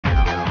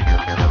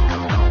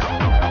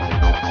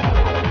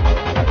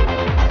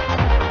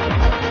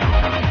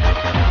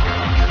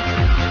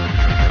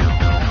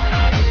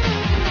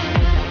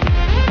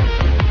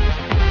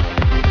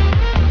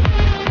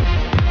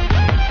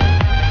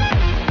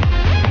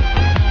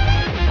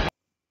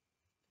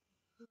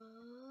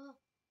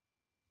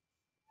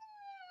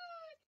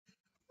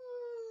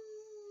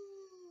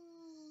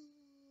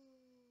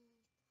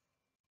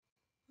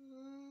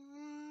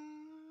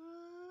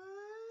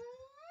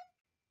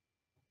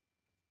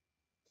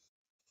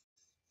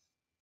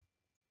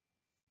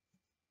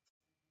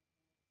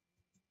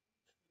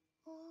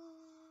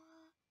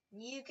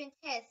New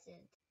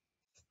contestant.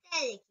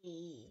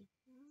 Statically.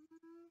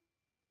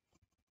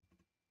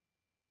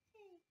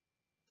 Hey,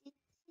 did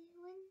you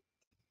want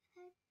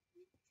to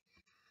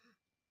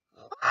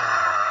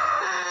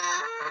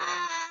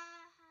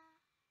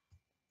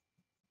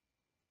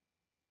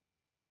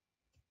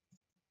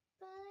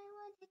But I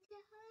wanted to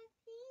hug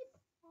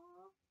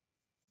people.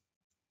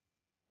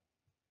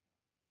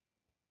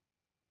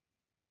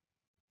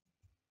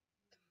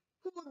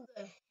 Who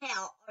the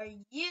hell are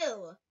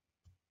you?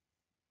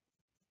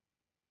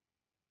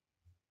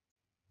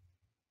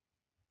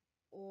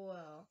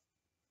 Well,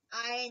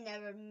 I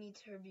never met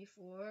her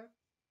before.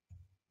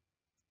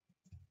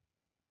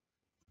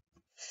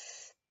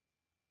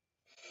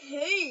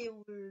 Hey,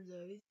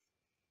 weirdos.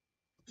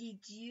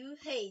 Did you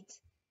hate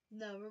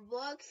number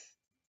blocks?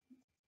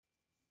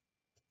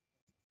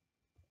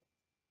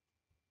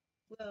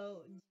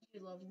 Well, do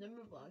you love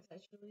number blocks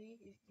actually?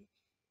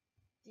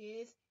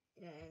 This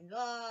and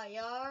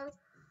your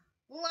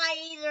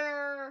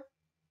lighter.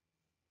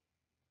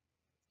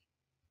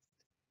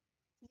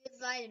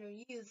 This lighter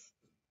used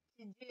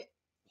to do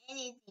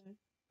anything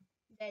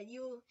that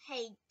you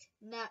hate,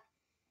 not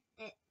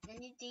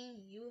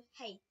anything you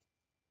hate.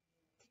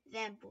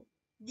 Example,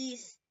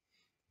 this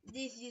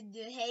you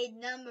do hate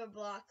number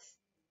blocks.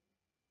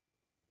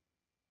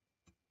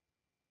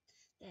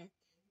 Then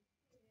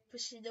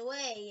push it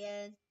away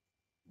and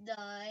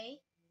die.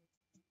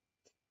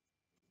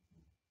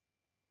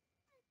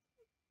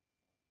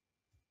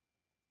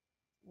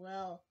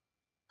 Well,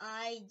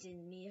 I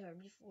didn't meet her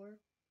before.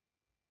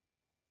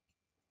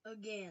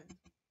 Again.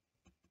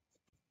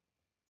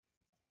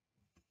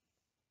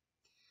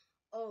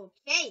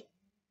 Okay,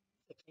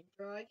 hit the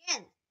draw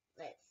again.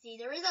 Let's see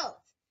the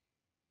results.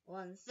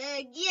 Once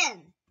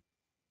again.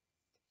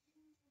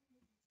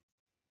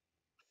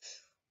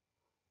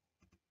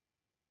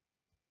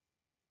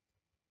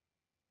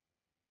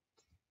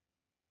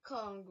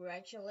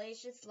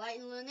 Congratulations, Light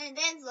Luna and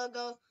Dance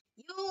Logo.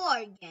 You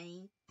are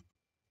going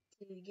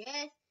to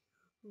get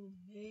who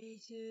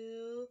made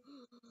you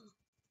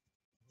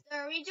the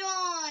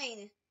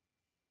rejoin.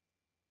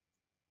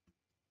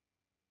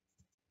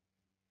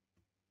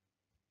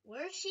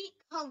 Where she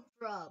come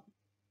from?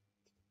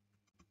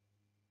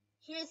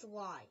 Here's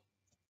why.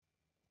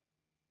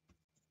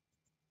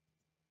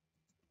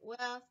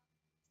 Well,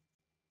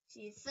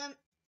 she's some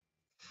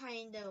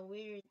kind of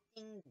weird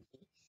thingy,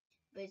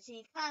 but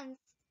she comes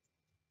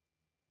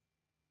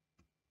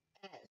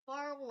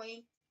far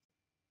away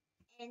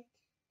and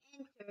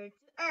entered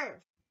to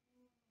Earth.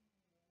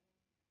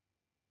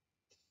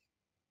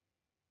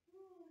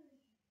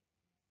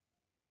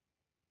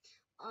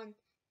 On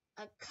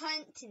a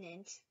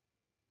continent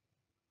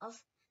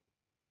of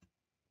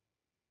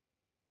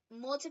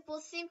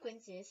multiple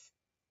sequences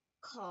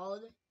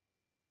called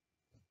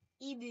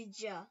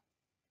Ibiza.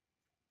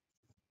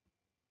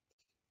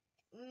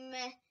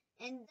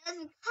 And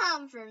doesn't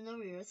come from the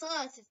real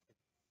solar system.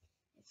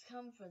 It's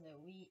come from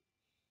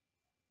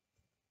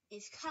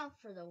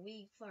the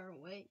weak far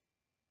away.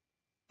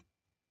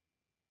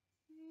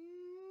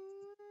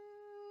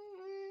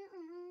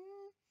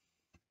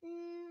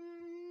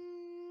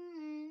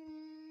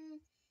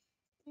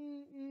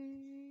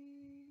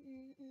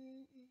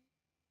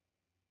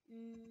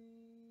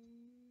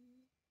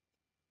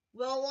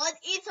 Well, what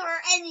is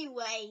her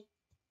anyway?